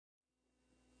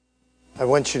I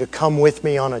want you to come with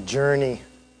me on a journey.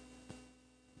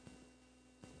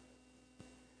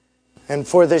 And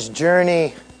for this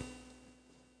journey,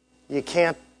 you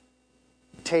can't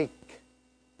take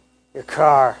your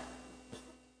car.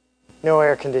 No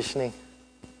air conditioning.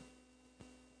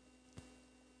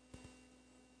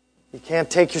 You can't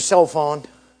take your cell phone.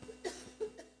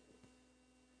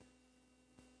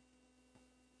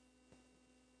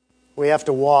 We have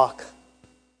to walk.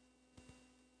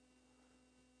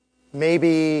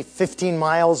 Maybe 15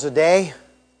 miles a day.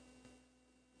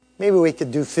 Maybe we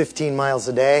could do 15 miles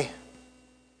a day.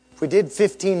 If we did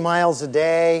 15 miles a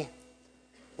day,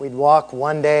 we'd walk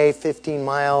one day 15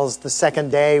 miles. The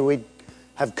second day, we'd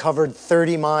have covered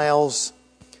 30 miles.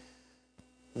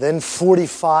 Then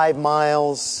 45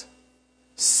 miles,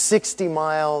 60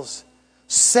 miles,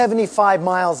 75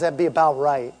 miles, that'd be about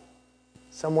right.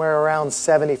 Somewhere around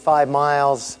 75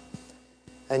 miles.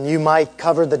 And you might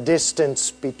cover the distance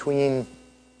between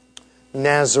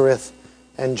Nazareth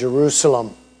and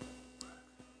Jerusalem.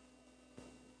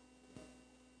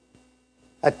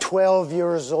 At 12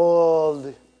 years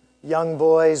old, young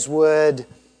boys would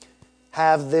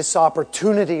have this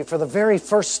opportunity for the very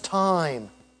first time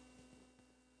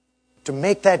to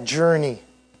make that journey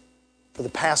for the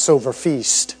Passover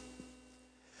feast.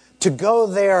 To go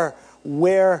there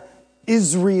where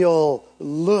Israel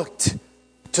looked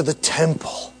to the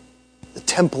temple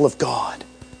of God.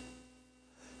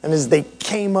 And as they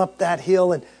came up that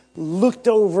hill and looked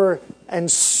over and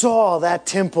saw that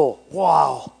temple,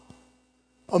 wow,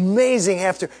 amazing.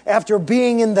 After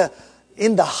being in the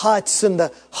huts and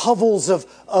the hovels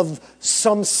of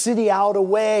some city out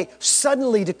away,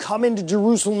 suddenly to come into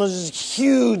Jerusalem, there's this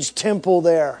huge temple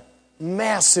there,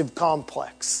 massive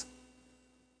complex.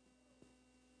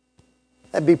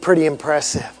 That'd be pretty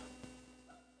impressive.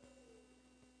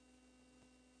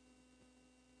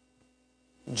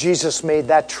 Jesus made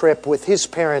that trip with His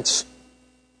parents,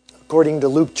 according to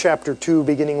Luke chapter 2,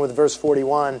 beginning with verse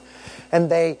 41. And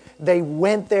they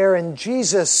went there, and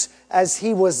Jesus, as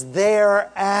He was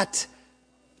there at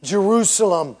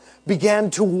Jerusalem, began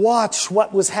to watch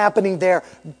what was happening there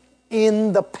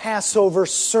in the Passover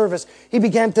service. He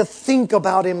began to think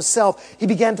about Himself. He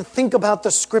began to think about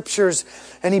the Scriptures,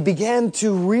 and He began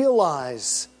to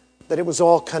realize that it was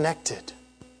all connected.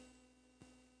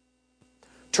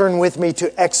 Turn with me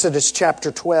to Exodus chapter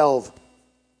 12.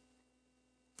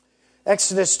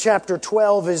 Exodus chapter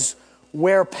 12 is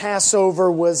where Passover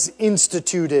was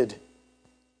instituted.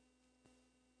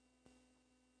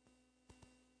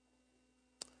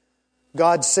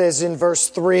 God says in verse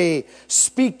 3,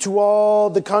 "Speak to all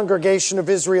the congregation of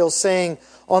Israel, saying,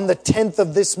 on the 10th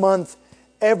of this month,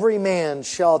 every man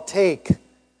shall take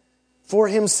for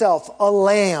himself a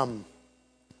lamb,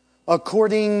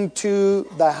 according to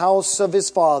the house of his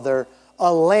father,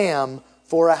 a lamb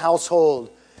for a household."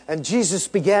 And Jesus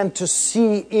began to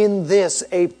see in this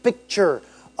a picture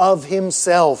of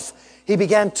Himself. He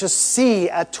began to see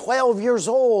at 12 years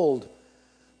old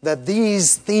that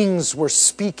these things were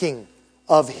speaking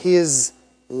of His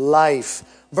life.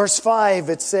 Verse 5,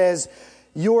 it says,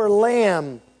 "Your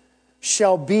lamb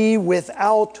shall be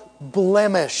without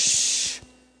blemish."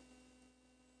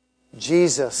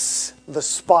 Jesus, the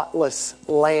spotless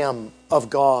Lamb of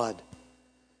God.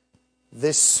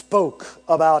 This spoke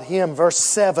about Him. Verse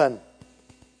 7,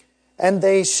 "And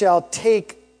they shall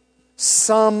take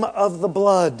some of the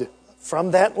blood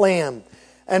from that lamb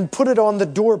and put it on the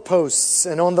doorposts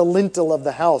and on the lintel of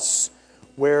the house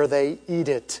where they eat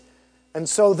it." And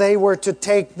so they were to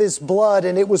take this blood,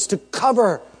 and it was to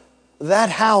cover that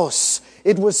house.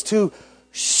 It was to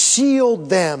shield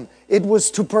them. It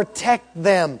was to protect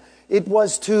them. It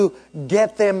was to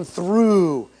get them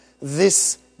through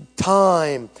this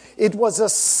time. It was a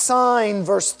sign,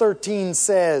 verse 13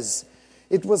 says.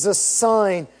 It was a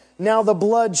sign. "Now the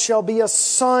blood shall be a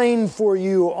sign for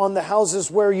you on the houses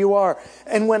where you are.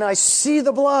 And when I see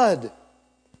the blood,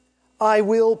 I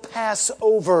will pass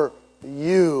over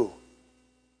you."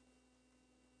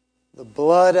 The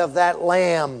blood of that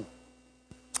lamb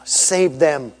saved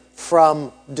them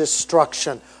from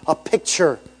destruction. A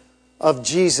picture of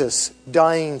Jesus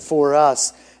dying for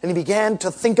us. And he began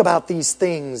to think about these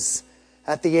things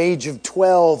at the age of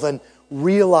 12 and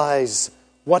realize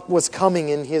what was coming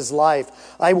in his life.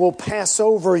 "I will pass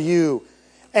over you,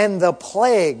 and the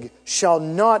plague shall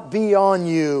not be on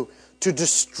you to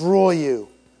destroy you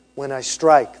when I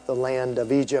strike the land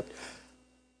of Egypt."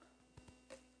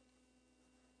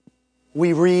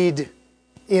 We read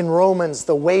in Romans,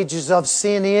 the wages of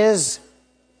sin is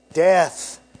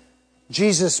death.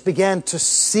 Jesus began to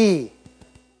see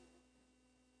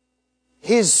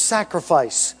His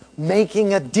sacrifice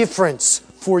making a difference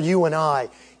for you and I.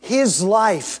 His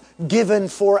life given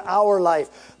for our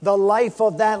life. The life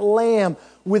of that lamb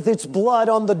with its blood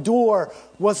on the door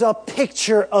was a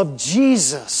picture of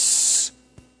Jesus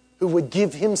who would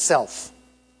give Himself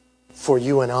for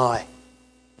you and I.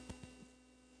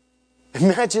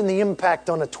 Imagine the impact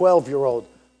on a 12-year-old.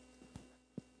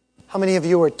 How many of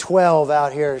you are 12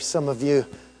 out here? Some of you.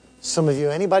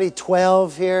 Anybody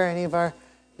 12 here? Any of our?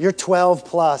 You're 12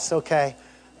 plus. Okay.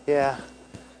 Yeah.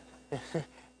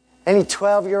 Any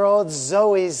 12-year-olds?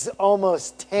 Zoe's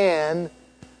almost 10.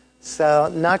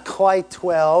 So not quite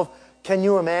 12. Can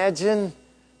you imagine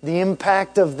the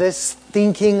impact of this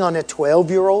thinking on a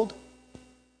 12-year-old?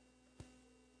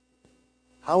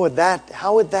 How would that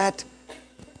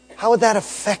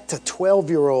affect a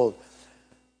 12-year-old?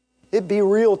 It'd be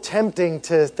real tempting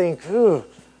to think, ooh,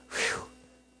 whew,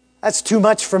 that's too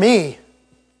much for me.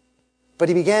 But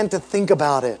he began to think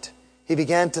about it.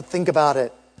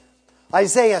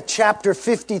 Isaiah chapter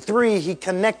 53, he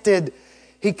connected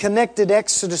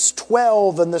Exodus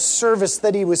 12 and the service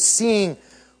that he was seeing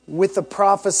with the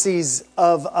prophecies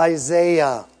of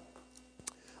Isaiah.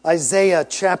 Isaiah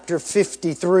chapter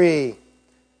 53.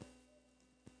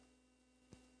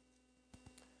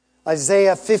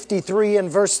 Isaiah 53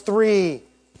 and verse 3.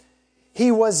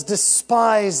 He was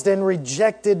despised and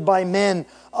rejected by men,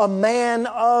 a man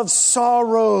of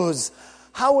sorrows.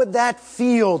 How would that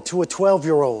feel to a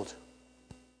 12-year-old?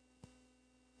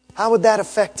 How would that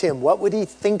affect him? What would he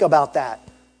think about that?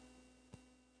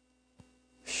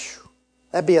 Whew.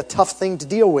 That'd be a tough thing to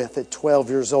deal with at 12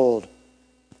 years old.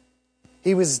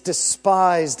 He was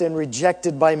despised and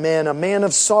rejected by men, a man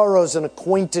of sorrows and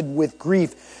acquainted with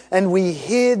grief. And we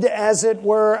hid, as it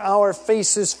were, our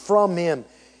faces from Him.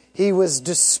 He was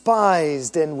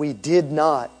despised, and we did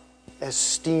not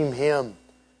esteem Him.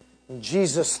 And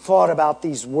Jesus thought about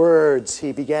these words.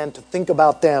 He began to think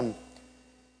about them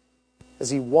as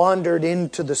He wandered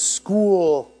into the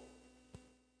school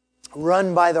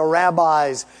run by the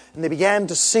rabbis, and they began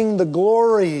to sing the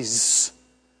glories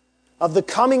of the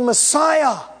coming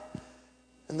Messiah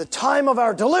and the time of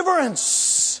our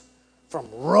deliverance from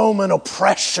Roman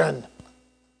oppression.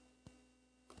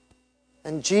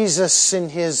 And Jesus, in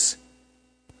His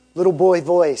little boy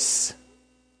voice,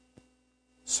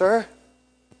 "Sir,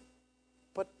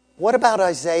 but what about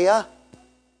Isaiah?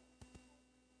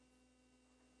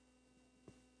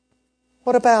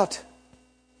 What about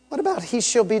he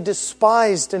shall be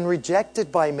despised and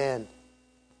rejected by men?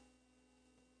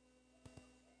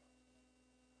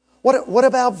 What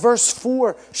about verse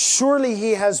 4? Surely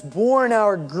He has borne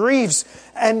our griefs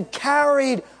and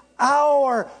carried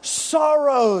our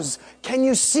sorrows." Can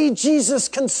you see Jesus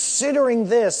considering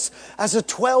this as a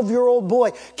 12-year-old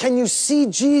boy? Can you see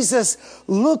Jesus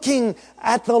looking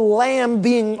at the lamb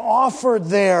being offered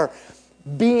there,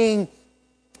 being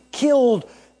killed,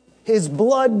 His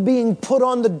blood being put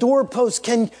on the doorpost?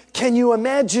 Can you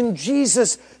imagine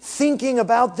Jesus thinking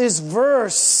about this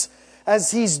verse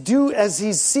as he's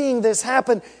seeing this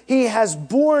happen? He has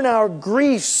borne our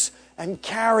griefs and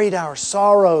carried our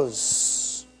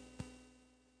sorrows.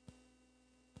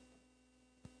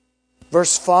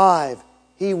 Verse 5,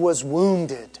 He was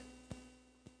wounded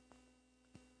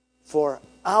for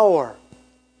our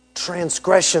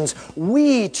transgressions.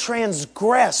 We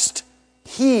transgressed.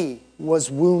 He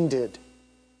was wounded.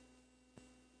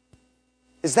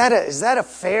 Is that a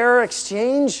fair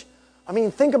exchange? I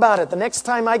mean, think about it. The next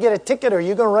time I get a ticket, are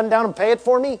you going to run down and pay it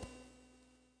for me?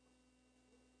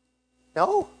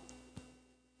 No?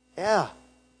 Yeah.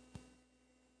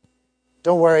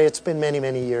 Don't worry, it's been many,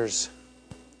 many years.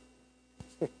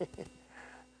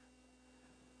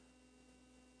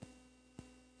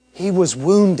 He was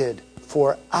wounded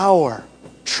for our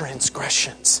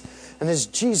transgressions. And as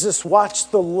Jesus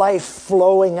watched the life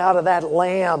flowing out of that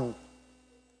lamb,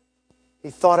 He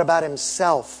thought about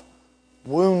Himself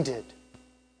wounded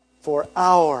for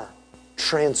our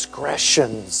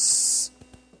transgressions.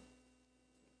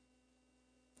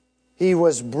 He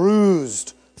was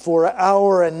bruised for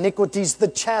our iniquities. The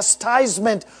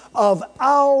chastisement of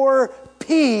our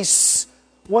peace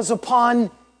was upon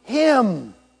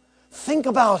Him. Think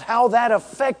about how that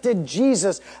affected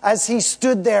Jesus as He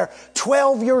stood there,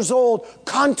 12 years old,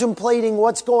 contemplating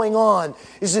what's going on.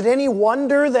 Is it any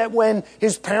wonder that when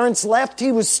His parents left,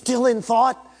 He was still in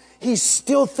thought? He's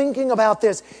still thinking about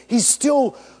this. He's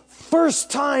still first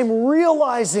time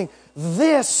realizing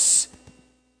this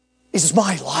is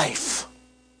my life.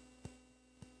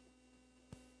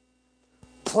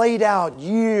 Played out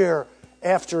year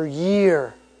after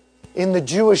year in the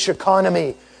Jewish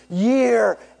economy.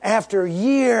 Year after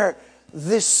year,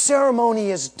 this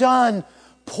ceremony is done,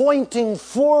 pointing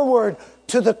forward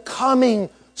to the coming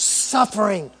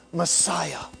suffering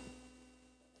Messiah.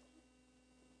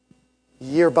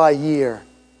 Year by year,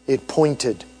 it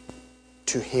pointed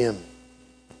to Him.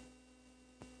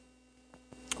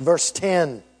 Verse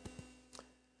 10.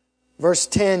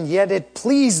 Yet it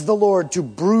pleased the Lord to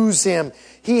bruise Him.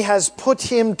 He has put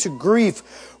Him to grief.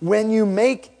 When you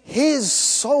make His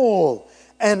soul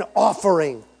an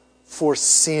offering for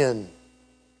sin.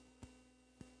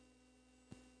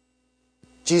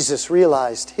 Jesus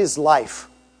realized His life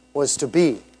was to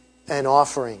be an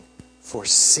offering for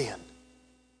sin.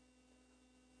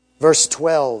 Verse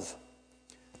 12.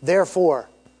 Therefore,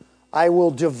 I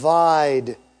will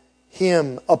divide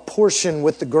Him a portion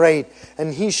with the great,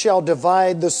 and He shall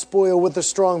divide the spoil with the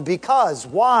strong. Because,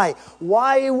 why?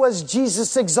 Why was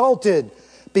Jesus exalted?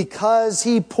 Because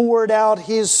He poured out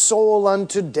His soul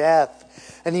unto death,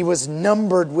 and He was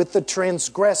numbered with the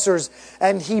transgressors,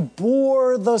 and He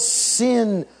bore the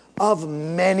sin of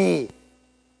many,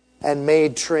 and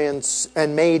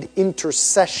made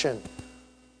intercession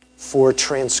for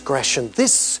transgression.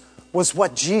 This was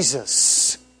what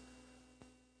Jesus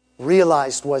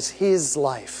realized was His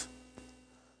life.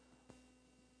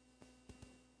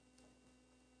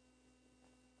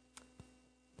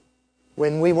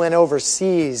 When we went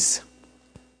overseas,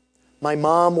 my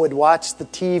mom would watch the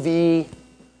TV,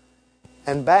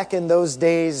 and back in those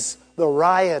days, the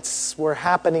riots were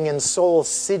happening in Seoul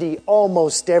City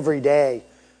almost every day.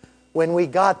 When we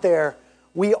got there,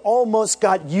 we almost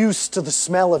got used to the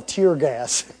smell of tear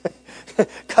gas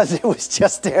because it was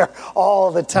just there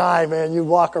all the time, and you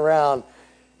walk around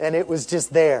and it was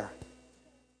just there.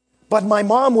 But my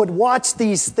mom would watch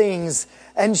these things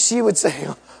and she would say,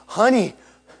 honey,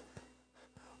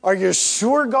 are you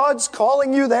sure God's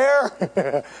calling you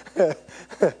there?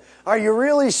 Are you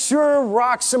really sure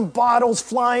rocks and bottles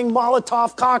flying,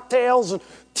 Molotov cocktails, and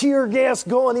tear gas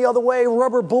going the other way,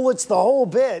 rubber bullets, the whole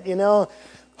bit, you know?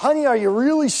 Honey, are you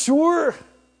really sure?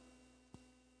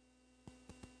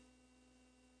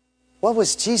 What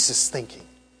was Jesus thinking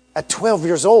at 12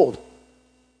 years old?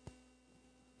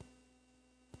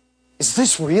 Is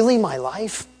this really my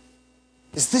life?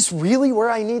 Is this really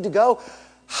where I need to go?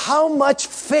 How much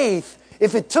faith,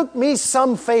 if it took me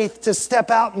some faith to step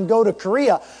out and go to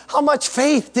Korea, how much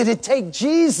faith did it take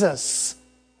Jesus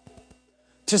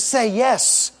to say,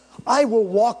 yes, I will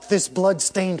walk this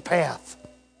blood-stained path?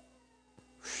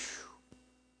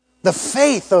 The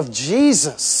faith of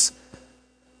Jesus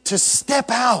to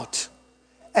step out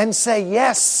and say,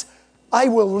 yes, I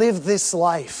will live this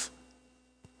life.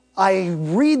 I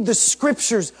read the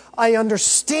Scriptures. I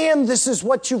understand this is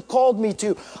what you've called me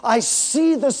to. I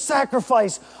see the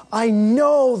sacrifice. I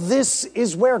know this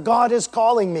is where God is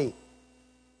calling me.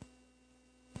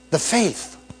 The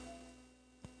faith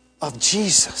of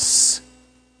Jesus.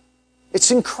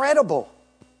 It's incredible.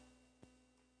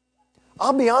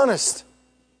 I'll be honest.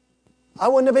 I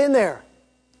wouldn't have been there.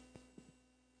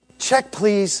 Check,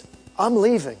 please. I'm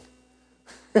leaving.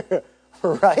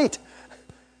 Right?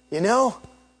 You know?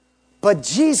 But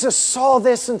Jesus saw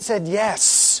this and said,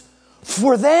 yes,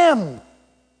 for them,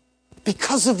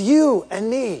 because of you and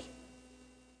me,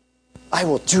 I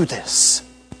will do this.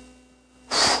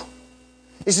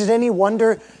 Is it any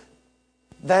wonder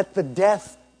that the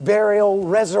death, burial,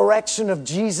 resurrection of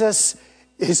Jesus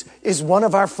is one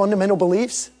of our fundamental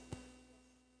beliefs?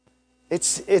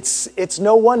 It's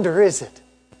no wonder, is it?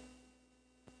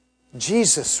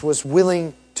 Jesus was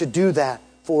willing to do that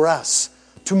for us,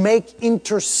 to make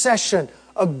intercession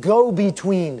a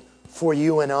go-between for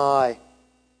you and I.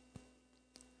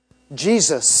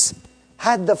 Jesus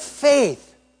had the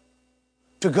faith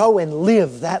to go and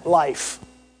live that life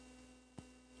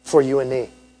for you and me.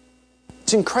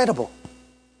 It's incredible.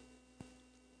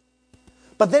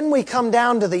 But then we come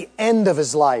down to the end of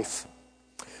His life.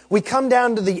 We come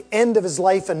down to the end of His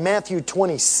life in Matthew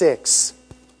 26.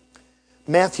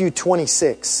 Matthew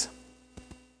 26.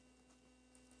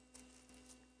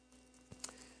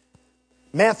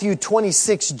 Matthew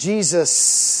 26,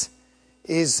 Jesus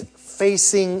is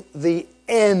facing the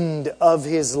end of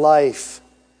His life.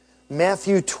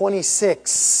 Matthew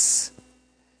 26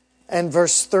 and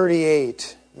verse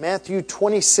 38. Matthew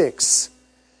 26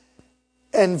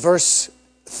 and verse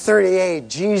 38.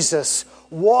 Jesus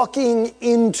walking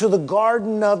into the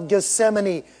Garden of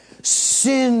Gethsemane,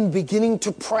 sin beginning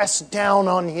to press down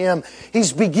on Him.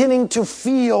 He's beginning to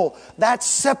feel that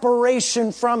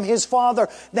separation from His Father.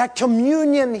 That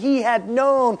communion He had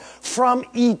known from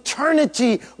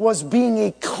eternity was being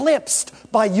eclipsed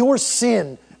by your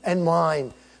sin and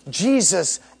mine.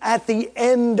 Jesus, at the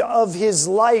end of his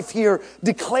life here,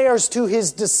 declares to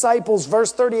his disciples,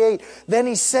 verse 38, then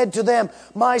he said to them,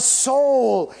 my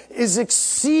soul is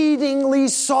exceedingly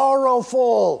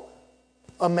sorrowful,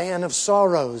 a man of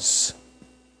sorrows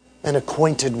and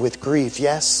acquainted with grief.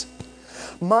 Yes?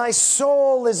 My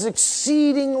soul is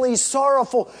exceedingly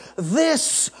sorrowful.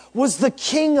 This was the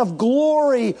King of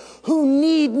glory who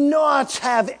need not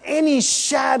have any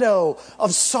shadow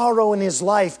of sorrow in his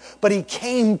life, but he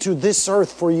came to this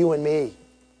earth for you and me,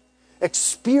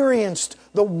 experienced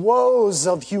the woes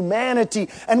of humanity,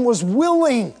 and was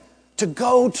willing to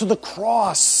go to the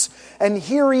cross. And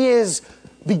here he is,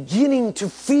 beginning to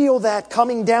feel that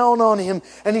coming down on him.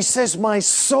 And he says, my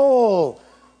soul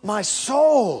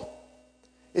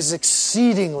is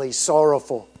exceedingly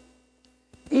sorrowful,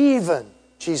 even,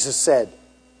 Jesus said,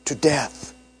 to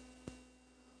death.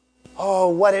 Oh,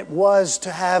 what it was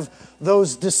to have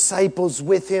those disciples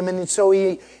with him. And so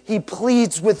he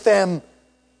pleads with them,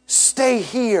 stay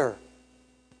here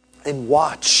and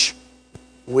watch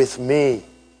with me.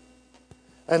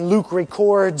 And Luke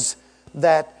records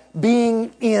that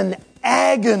being in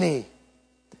agony,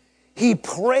 he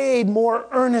prayed more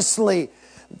earnestly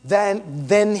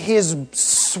than his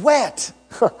sweat.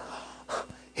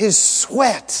 His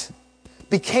sweat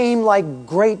became like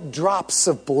great drops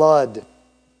of blood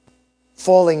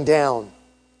falling down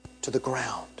to the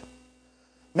ground.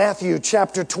 Matthew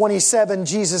chapter 27,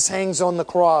 Jesus hangs on the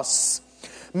cross.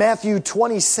 Matthew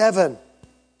 27,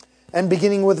 and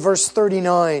beginning with verse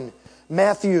 39.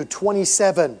 Matthew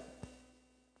 27,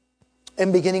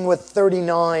 and beginning with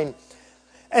 39.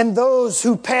 And those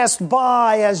who passed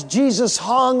by as Jesus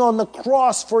hung on the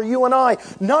cross for you and I,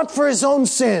 not for his own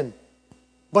sin,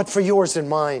 but for yours and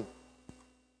mine.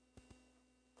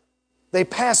 They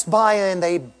passed by and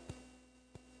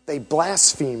they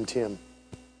blasphemed him,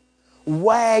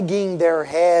 wagging their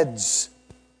heads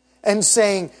and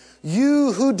saying,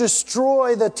 you who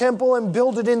destroy the temple and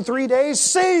build it in 3 days,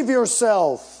 save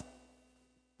yourself.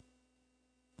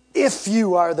 If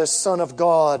you are the Son of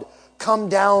God, come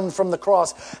down from the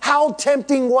cross. How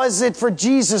tempting was it for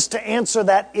Jesus to answer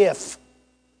that if?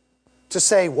 To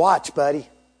say, watch, buddy.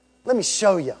 Let me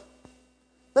show you.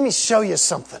 Let me show you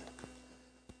something.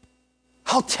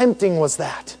 How tempting was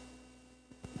that?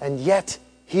 And yet,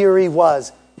 here he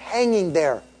was, hanging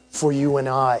there for you and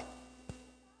I.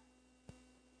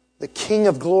 The King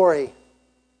of glory,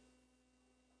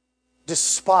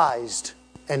 despised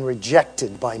and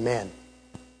rejected by men.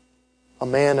 A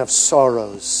man of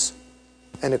sorrows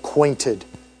and acquainted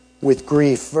with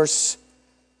grief. Verse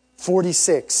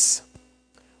 46.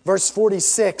 Verse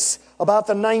 46. About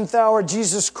the 9th hour,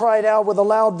 Jesus cried out with a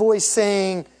loud voice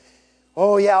saying,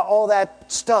 oh yeah, all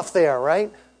that stuff there,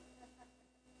 right?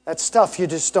 That stuff you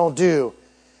just don't do.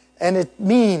 And it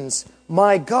means,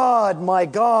 my God,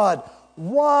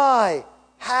 why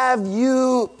have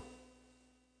you,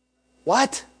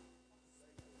 what?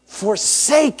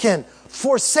 Forsaken.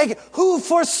 Who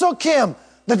forsook him?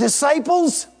 The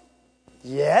disciples?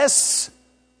 Yes,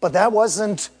 but that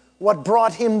wasn't what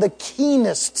brought him the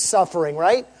keenest suffering,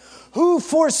 right? Who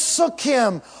forsook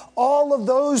him? All of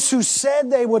those who said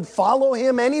they would follow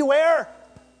him anywhere?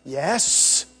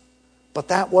 Yes, but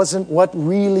that wasn't what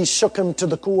really shook him to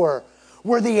the core.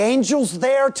 Were the angels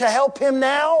there to help him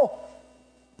now?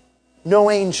 No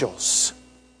angels.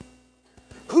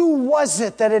 Who was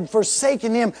it that had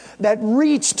forsaken him, that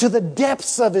reached to the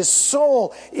depths of his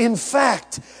soul? In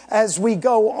fact, as we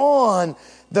go on,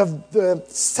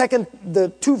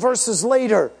 the 2 verses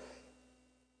later,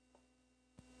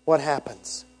 what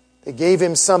happens? They gave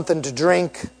him something to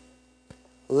drink,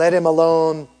 let him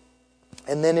alone,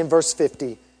 and then in verse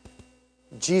 50,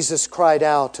 Jesus cried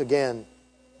out again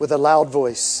with a loud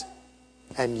voice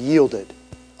and yielded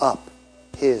up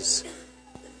his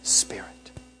spirit.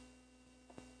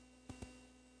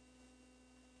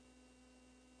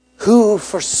 Who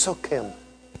forsook him?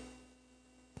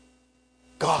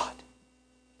 God.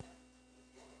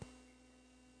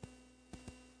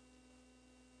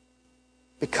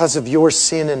 Because of your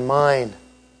sin and mine,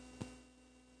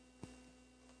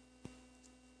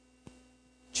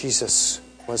 Jesus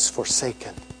was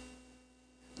forsaken.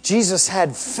 Jesus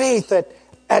had faith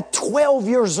at 12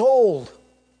 years old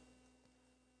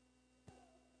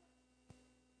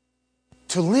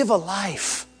to live a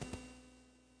life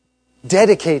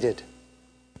dedicated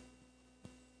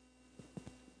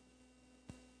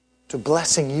to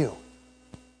blessing you.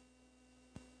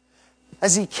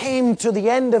 As he came to the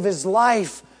end of his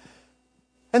life,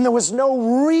 And there was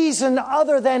no reason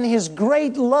other than His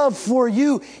great love for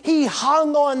you. He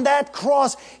hung on that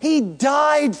cross. He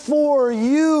died for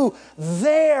you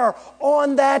there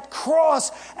on that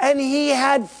cross. And He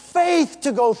had faith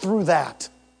to go through that.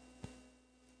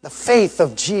 The faith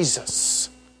of Jesus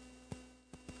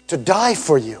to die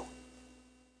for you.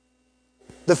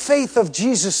 The faith of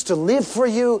Jesus to live for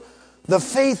you. The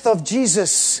faith of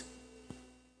Jesus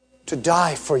to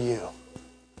die for you.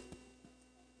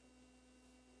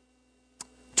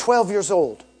 12 years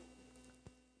old.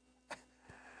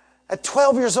 At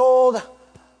 12 years old,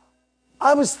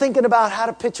 I was thinking about how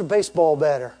to pitch a baseball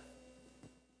better.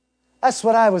 That's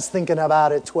what I was thinking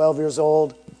about at 12 years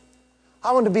old.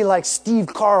 I wanted to be like Steve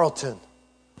Carlton,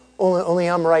 only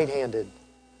I'm right-handed.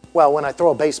 Well, when I throw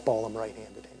a baseball, I'm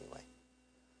right-handed anyway.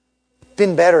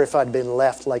 Been better if I'd been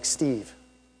left like Steve.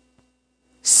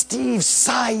 Steve,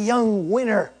 Cy Young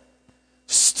winner,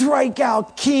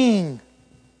 strikeout king.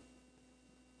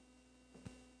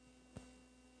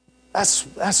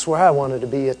 That's where I wanted to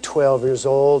be at 12 years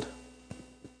old.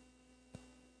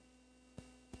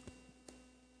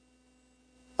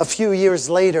 A few years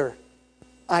later,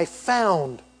 I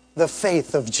found the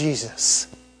faith of Jesus.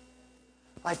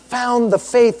 I found the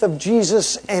faith of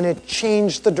Jesus, and it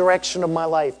changed the direction of my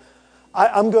life.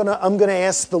 I'm gonna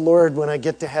ask the Lord when I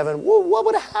get to heaven, well, what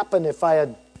would have happened if I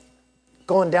had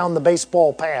gone down the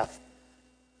baseball path?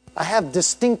 I have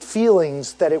distinct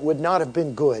feelings that it would not have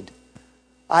been good.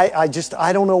 I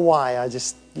don't know why. I'd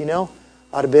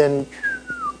have been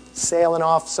sailing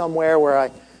off somewhere where I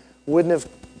wouldn't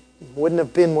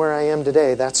have been where I am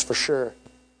today, that's for sure.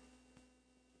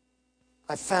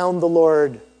 I found the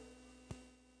Lord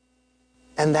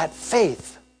and that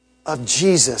faith of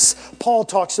Jesus. Paul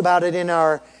talks about it in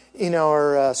our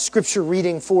scripture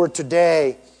reading for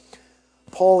today.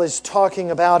 Paul is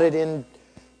talking about it in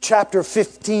chapter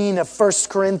 15 of 1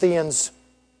 Corinthians.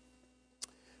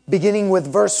 Beginning with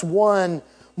verse 1,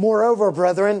 moreover,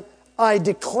 brethren, I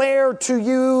declare to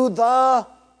you the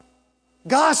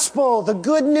gospel, the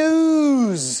good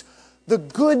news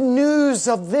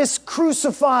of this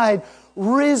crucified,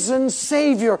 risen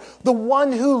Savior, the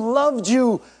one who loved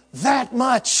you that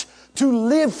much, to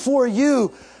live for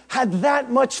you, had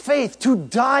that much faith, to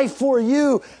die for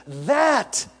you.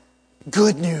 That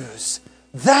good news,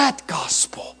 that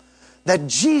gospel, that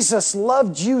Jesus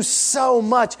loved you so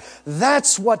much.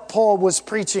 That's what Paul was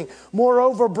preaching.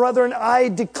 Moreover, brethren, I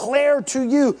declare to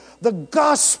you the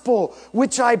gospel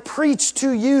which I preach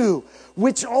to you,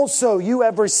 which also you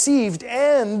have received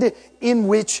and in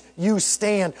which you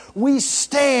stand. We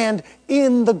stand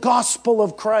in the gospel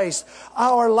of Christ.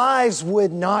 Our lives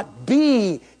would not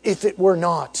be if it were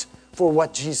not for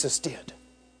what Jesus did.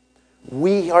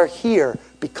 We are here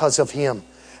because of Him.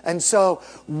 And so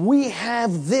we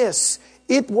have this.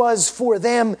 It was for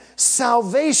them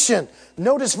salvation.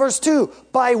 Notice verse 2,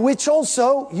 by which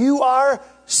also you are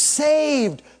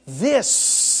saved.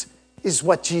 This is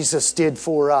what Jesus did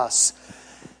for us.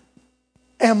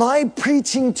 Am I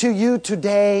preaching to you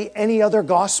today any other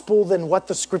gospel than what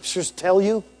the Scriptures tell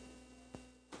you?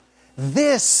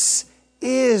 This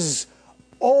is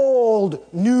old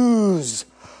news.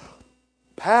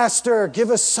 Pastor, give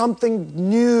us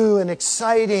something new and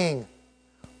exciting.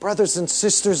 Brothers and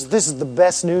sisters, this is the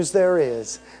best news there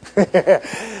is.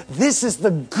 This is the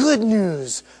good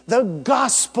news, the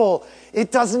gospel.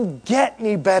 It doesn't get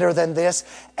any better than this.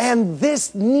 And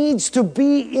this needs to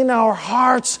be in our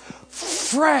hearts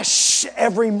fresh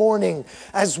every morning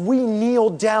as we kneel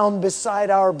down beside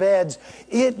our beds.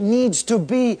 It needs to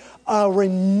be a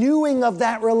renewing of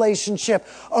that relationship,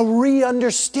 a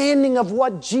re-understanding of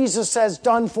what Jesus has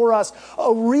done for us,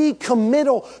 a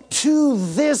recommittal to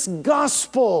this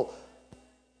gospel,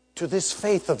 to this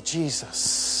faith of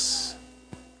Jesus.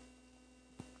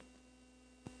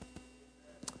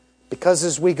 Because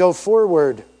as we go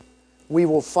forward, we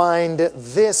will find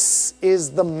this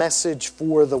is the message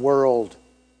for the world.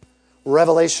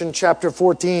 Revelation chapter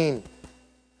 14.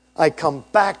 I come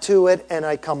back to it, and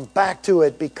I come back to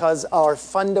it because our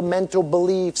fundamental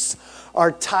beliefs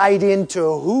are tied into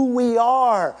who we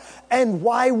are and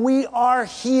why we are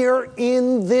here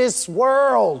in this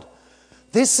world.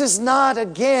 This is not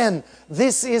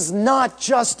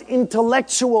just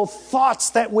intellectual thoughts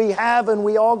that we have and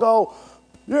we all go,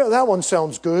 yeah, that one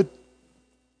sounds good.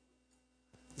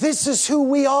 This is who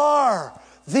we are.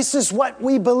 This is what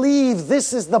we believe.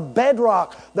 This is the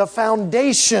bedrock, the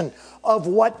foundation of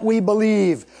what we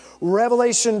believe.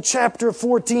 Revelation chapter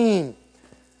 14.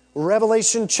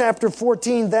 Revelation chapter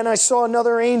 14. Then I saw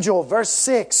another angel, verse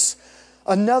 6.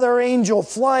 Another angel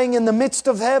flying in the midst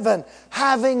of heaven,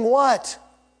 having what?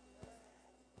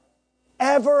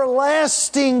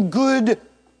 everlasting good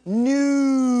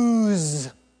news.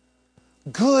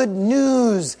 Good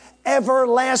news.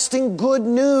 Everlasting good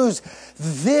news.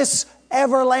 This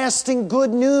everlasting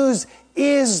good news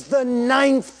is the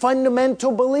ninth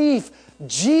fundamental belief.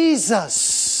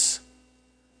 Jesus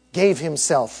gave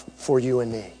himself for you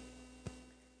and me.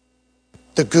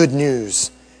 The good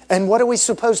news. And what are we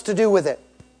supposed to do with it?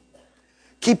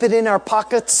 Keep it in our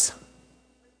pockets?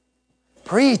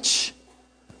 Preach.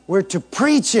 We're to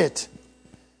preach it.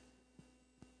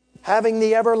 Having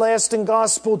the everlasting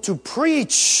gospel to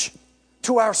preach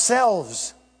to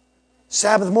ourselves.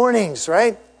 Sabbath mornings,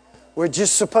 right? We're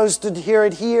just supposed to hear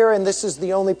it here, and this is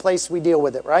the only place we deal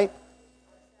with it, right?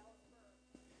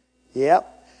 Yep.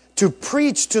 To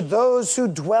preach to those who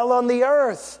dwell on the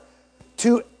earth,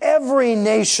 to every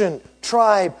nation,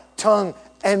 tribe, tongue,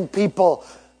 and people.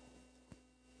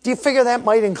 Do you figure that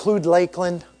might include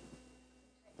Lakeland?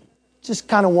 Just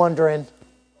kind of wondering.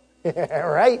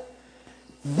 Right?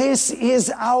 This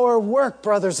is our work,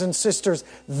 brothers and sisters.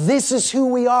 This is who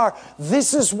we are.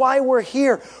 This is why we're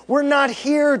here. We're not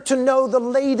here to know the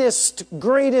latest,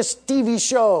 greatest TV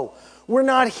show. We're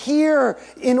not here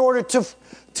in order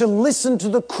to listen to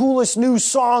the coolest new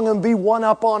song and be one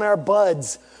up on our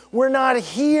buds. We're not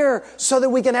here so that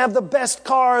we can have the best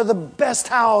car, the best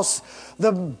house,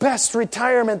 the best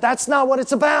retirement. That's not what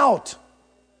it's about.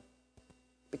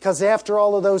 Because after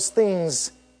all of those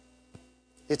things,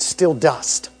 it's still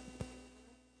dust.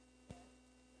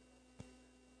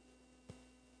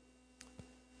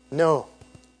 No,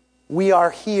 we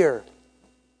are here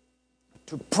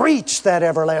to preach that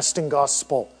everlasting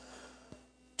gospel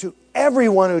to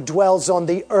everyone who dwells on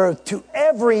the earth, to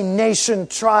every nation,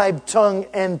 tribe, tongue,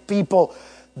 and people.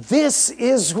 This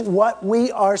is what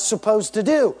we are supposed to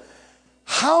do.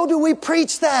 How do we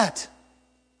preach that?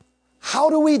 How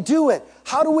do we do it?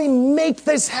 How do we make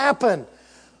this happen?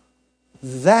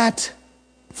 That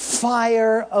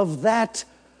fire of that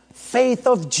faith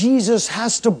of Jesus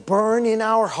has to burn in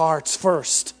our hearts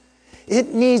first.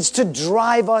 It needs to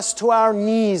drive us to our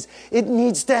knees. It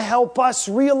needs to help us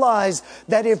realize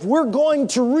that if we're going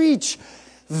to reach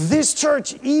this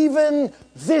church, even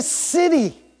this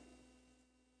city,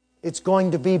 it's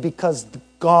going to be because the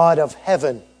God of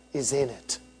heaven is in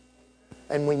it.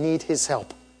 And we need His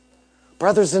help.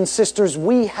 Brothers and sisters,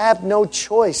 we have no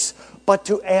choice but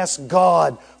to ask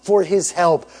God for His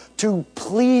help, to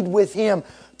plead with Him,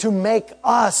 to make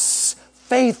us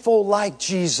faithful like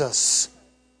Jesus.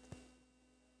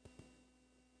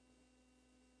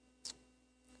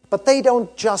 But they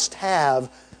don't just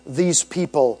have these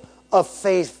people of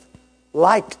faith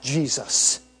like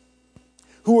Jesus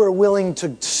who are willing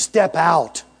to step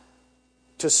out.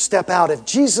 If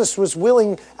Jesus was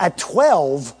willing at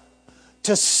 12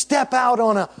 to step out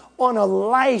on a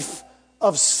life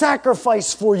of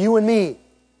sacrifice for you and me,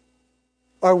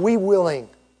 are we willing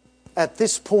at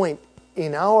this point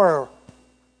in our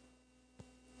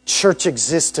church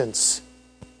existence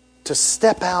to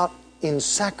step out in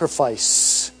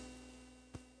sacrifice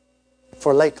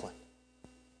for Lakeland?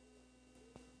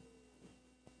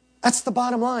 That's the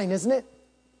bottom line, isn't it?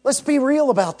 Let's be real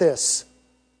about this.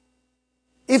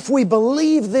 If we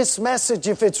believe this message,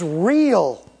 if it's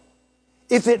real,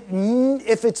 if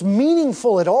it's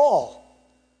meaningful at all,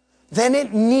 then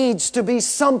it needs to be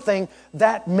something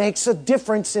that makes a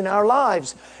difference in our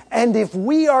lives. And if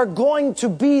we are going to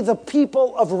be the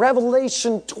people of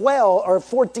Revelation 12 or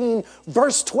 14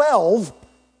 verse 12,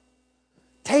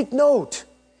 take note.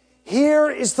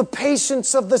 Here is the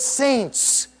patience of the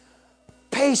saints.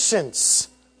 Patience.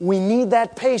 We need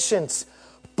that patience.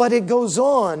 But it goes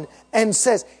on and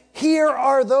says, here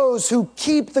are those who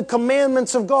keep the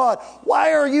commandments of God.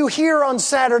 Why are you here on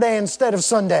Saturday instead of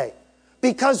Sunday?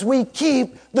 Because we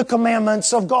keep the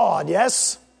commandments of God,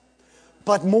 yes?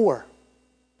 But more.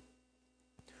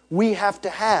 We have to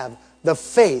have the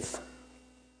faith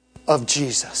of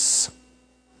Jesus.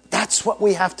 That's what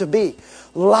we have to be.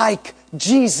 Like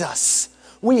Jesus.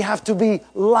 We have to be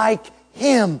like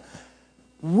Him.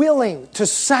 Willing to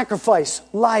sacrifice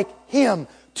like Him.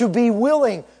 To be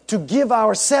willing to give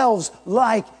ourselves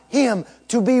like Him.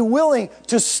 To be willing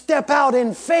to step out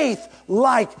in faith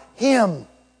like Him.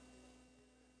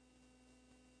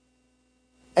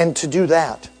 And to do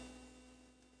that,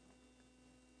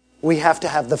 we have to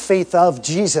have the faith of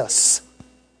Jesus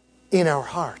in our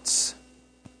hearts.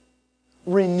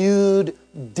 Renewed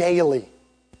daily.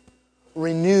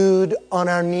 Renewed on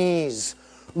our knees.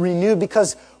 Renewed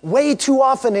because way too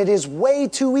often it is way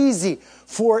too easy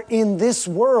for in this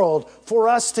world for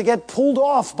us to get pulled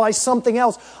off by something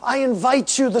else. I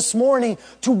invite you this morning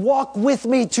to walk with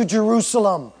me to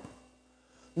Jerusalem.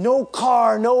 No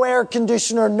car, no air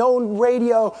conditioner, no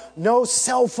radio, no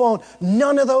cell phone,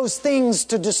 none of those things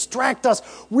to distract us.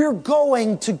 We're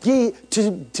going to get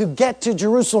to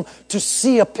Jerusalem to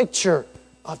see a picture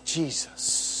of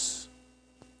Jesus.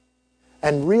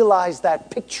 And realize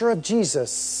that picture of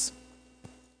Jesus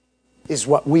is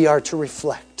what we are to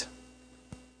reflect,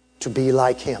 to be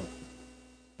like Him.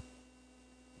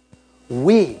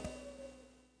 We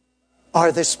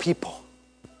are this people.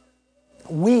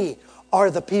 We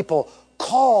are the people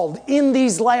called in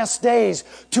these last days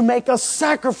to make a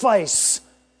sacrifice.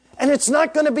 And it's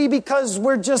not going to be because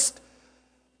we're just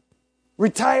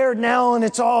retired now and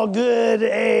it's all good.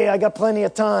 Hey, I got plenty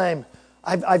of time.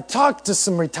 I've talked to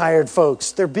some retired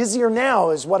folks. They're busier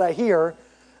now is what I hear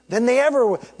than they ever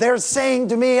were. They're saying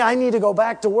to me, I need to go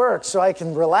back to work so I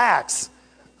can relax.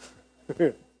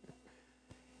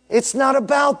 It's not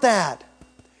about that.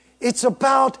 It's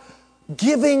about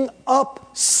giving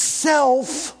up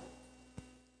self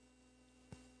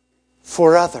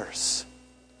for others.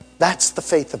 That's the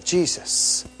faith of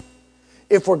Jesus.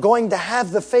 If we're going to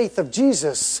have the faith of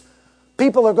Jesus,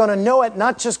 people are going to know it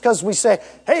not just because we say,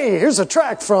 hey, here's a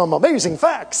tract from Amazing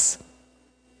Facts.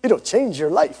 It'll change your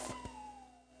life.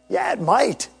 Yeah, it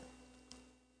might.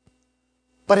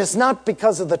 But it's not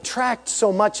because of the tract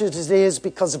so much as it is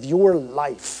because of your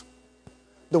life.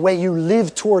 The way you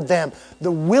live toward them.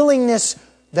 The willingness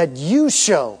that you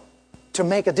show to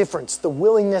make a difference. The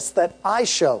willingness that I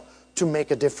show to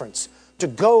make a difference. To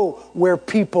go where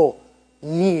people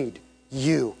need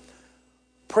you.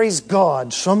 Praise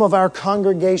God, some of our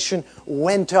congregation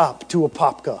went up to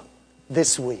Apopka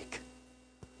this week.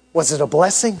 Was it a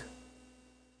blessing?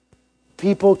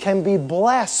 People can be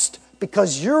blessed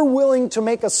because you're willing to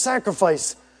make a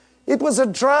sacrifice. It was a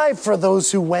drive for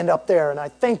those who went up there, and I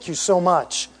thank you so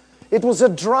much. It was a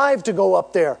drive to go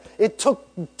up there. It took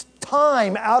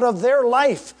time out of their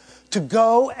life to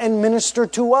go and minister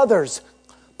to others.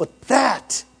 But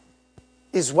that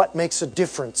is what makes a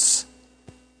difference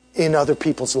in other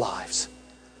people's lives.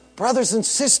 Brothers and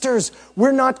sisters,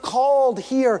 we're not called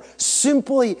here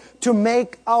simply to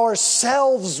make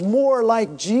ourselves more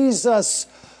like Jesus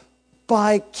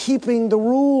by keeping the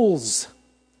rules.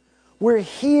 We're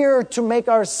here to make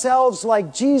ourselves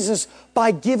like Jesus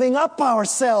by giving up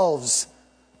ourselves.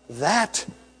 That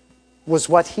was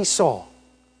what He saw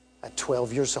at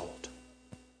 12 years old.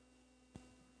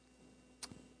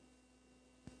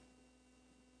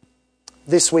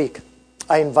 This week,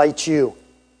 I invite you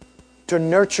to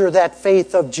nurture that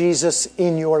faith of Jesus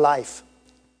in your life.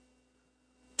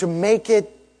 To make it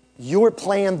your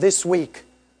plan this week.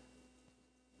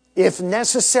 If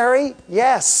necessary,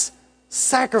 yes,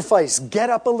 sacrifice. Get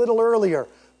up a little earlier.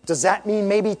 Does that mean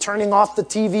maybe turning off the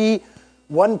TV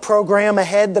one program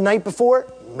ahead the night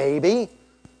before? Maybe.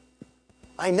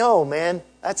 I know, man,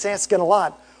 that's asking a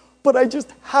lot. But I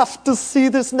just have to see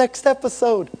this next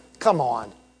episode. Come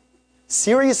on.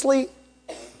 Seriously?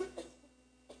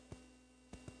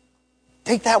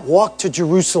 Take that walk to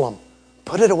Jerusalem.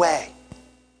 Put it away.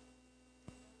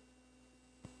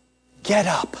 Get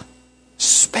up.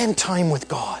 Spend time with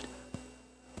God.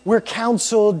 We're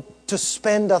counseled to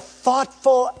spend a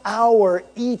thoughtful hour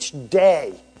each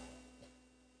day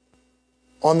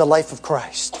on the life of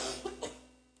Christ.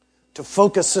 To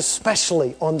focus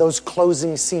especially on those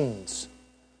closing scenes.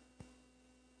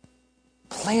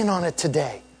 Plan on it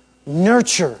today.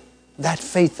 Nurture that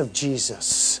faith of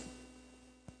Jesus.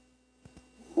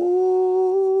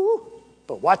 Ooh,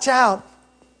 but watch out.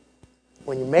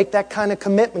 When you make that kind of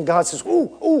commitment, God says,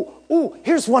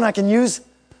 here's one I can use.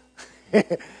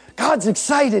 God's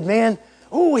excited, man.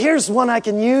 Here's one I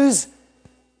can use.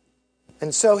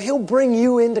 And so He'll bring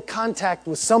you into contact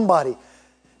with somebody.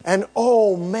 And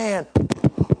man,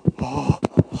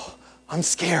 I'm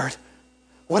scared.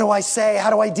 What do I say?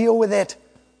 How do I deal with it?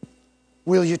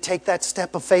 Will you take that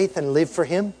step of faith and live for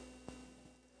Him?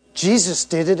 Jesus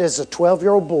did it as a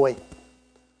 12-year-old boy.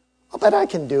 I'll bet I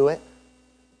can do it.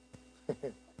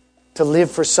 To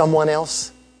live for someone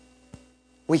else,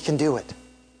 we can do it.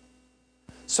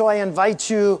 So I invite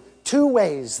you 2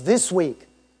 ways this week.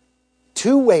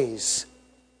 2 ways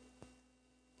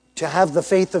to have the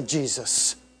faith of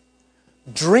Jesus.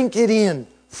 Drink it in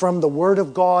from the Word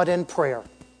of God and prayer.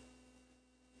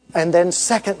 And then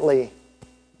secondly,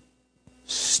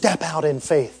 step out in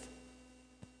faith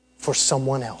for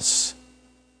someone else.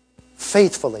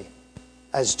 Faithfully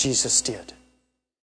as Jesus did.